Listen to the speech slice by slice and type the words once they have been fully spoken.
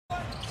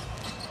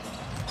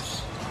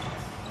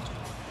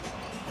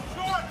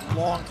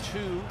Long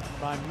two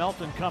by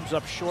Melton comes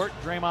up short.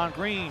 Draymond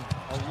Green,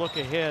 a look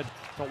ahead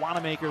to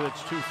Wanamaker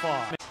that's too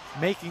far.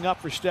 Making up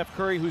for Steph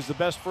Curry, who's the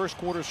best first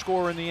quarter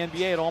scorer in the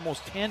NBA at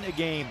almost 10 a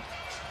game.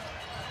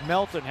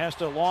 Melton has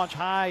to launch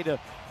high to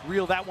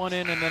reel that one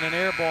in, and then an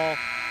air ball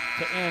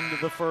to end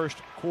the first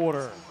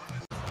quarter.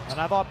 And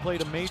I thought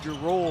played a major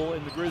role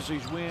in the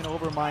Grizzlies win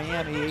over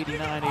Miami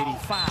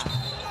 89-85.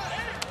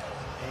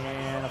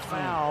 And a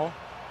foul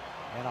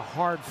and a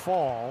hard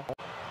fall.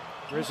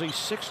 Grizzlies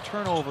 6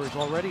 turnovers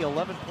already.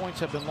 11 points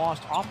have been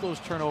lost off those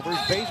turnovers.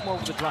 Bazemore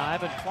with the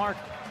drive, and Clark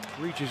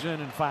reaches in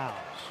and fouls.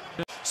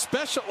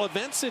 Special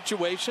event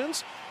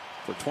situations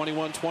for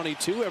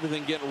 21-22.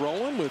 Everything getting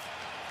rolling with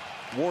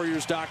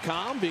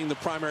Warriors.com being the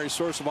primary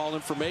source of all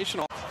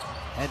information.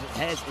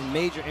 Has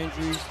major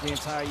injuries the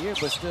entire year,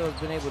 but still has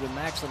been able to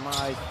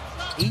maximize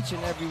each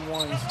and every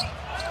one's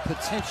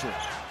potential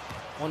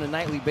on a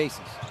nightly basis.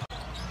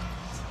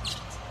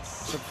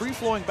 Some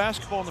free-flowing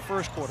basketball in the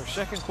first quarter.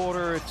 Second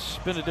quarter, it's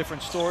been a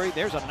different story.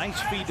 There's a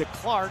nice feed to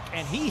Clark,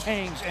 and he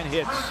hangs and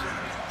hits.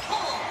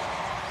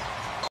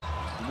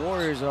 The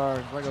Warriors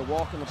are like a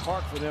walk in the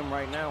park for them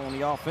right now on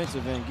the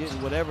offensive end,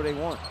 getting whatever they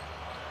want.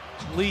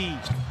 Lee.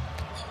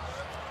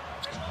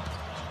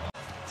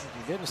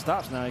 You're getting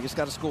stops now. You just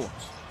got to score.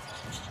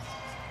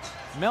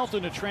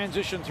 Melton, a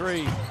transition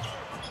three.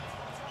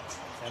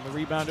 And the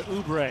rebound to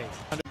Oubre.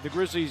 The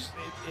Grizzlies,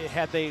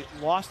 had they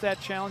lost that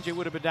challenge, it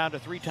would have been down to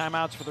 3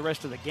 timeouts for the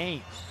rest of the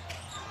game.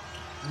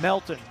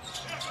 Melton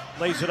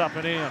lays it up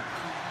and in.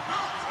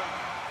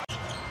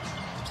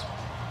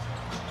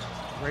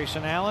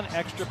 Grayson Allen,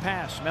 extra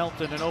pass.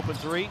 Melton, an open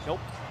three. Nope.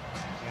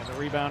 And the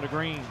rebound to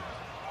Green.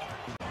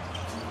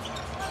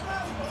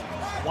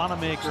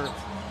 Wanamaker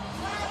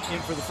in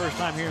for the first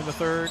time here in the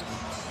third.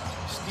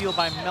 Steal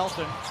by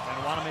Melton,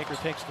 and Wanamaker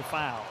takes the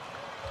foul.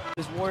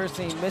 This Warriors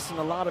team missing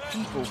a lot of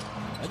people.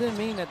 That didn't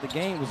mean that the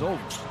game was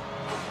over.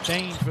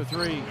 Change for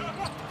 3.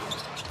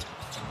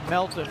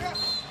 Melton,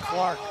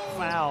 Clark,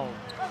 foul.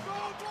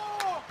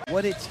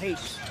 What it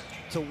takes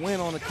to win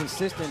on a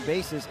consistent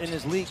basis in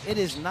this league, it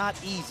is not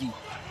easy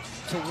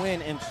to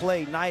win and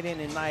play night in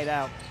and night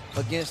out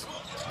against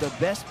the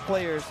best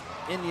players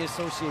in the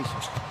association.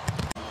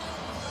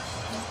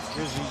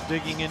 Grizzlies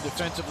digging in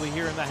defensively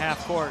here in the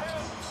half court.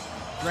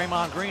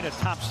 Draymond Green, a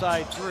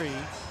topside 3.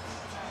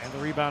 And the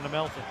rebound to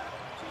Melton.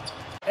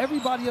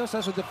 Everybody else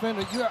as a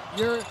defender,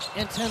 your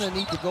antenna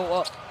need to go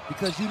up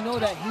because you know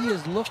that he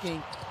is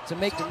looking to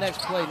make the next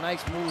play.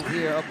 Nice move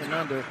here up and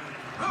under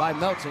by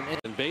Melton.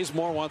 And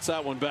Bazemore wants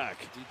that one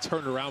back. He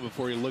turned around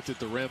before he looked at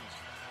the rim.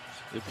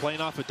 They're playing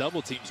off a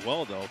double teams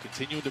well, though,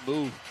 continuing to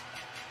move.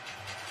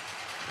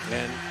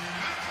 And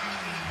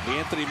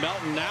Anthony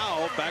Melton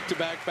now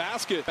back-to-back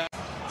basket.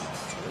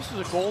 This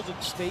is a Golden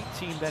State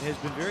team that has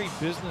been very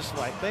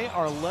businesslike. They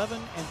are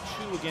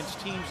 11-2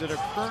 against teams that are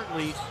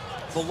currently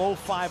below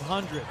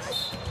 500.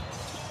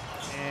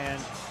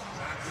 And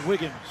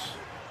Wiggins,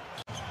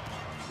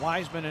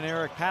 Wiseman, and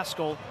Eric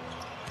Paschall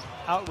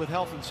out with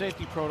health and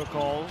safety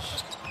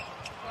protocols.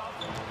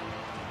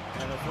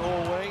 And a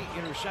throwaway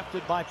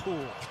intercepted by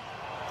Poole.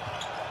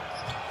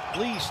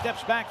 Lee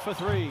steps back for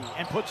 3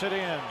 and puts it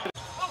in.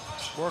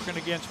 Working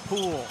against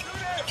Poole.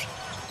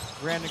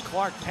 Brandon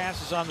Clark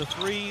passes on the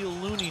 3.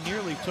 Looney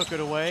nearly took it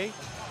away.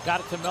 Got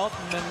it to Melton,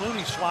 then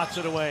Looney swats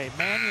it away.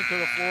 Mannion to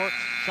the floor.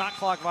 Shot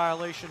clock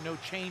violation. No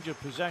change of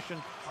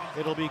possession.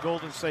 It'll be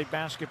Golden State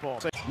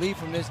basketball. Lead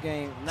from this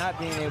game, not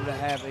being able to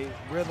have a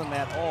rhythm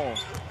at all,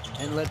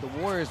 and let the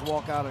Warriors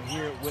walk out of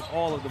here with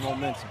all of the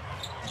momentum.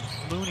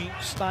 Looney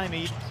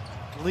stymied.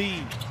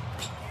 Lee.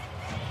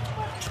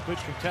 Good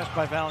contest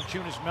by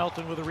Valanciunas.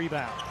 Melton with a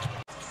rebound.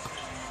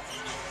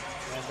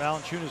 And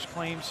Valanciunas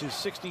claims his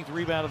 16th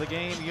rebound of the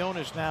game.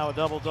 Jonas now a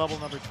double-double,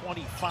 number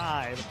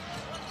 25.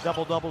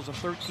 Double-doubles in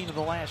 13 of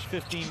the last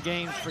 15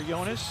 games for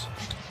Jonas.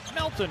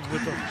 Melton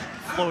with the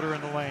floater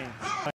in the lane.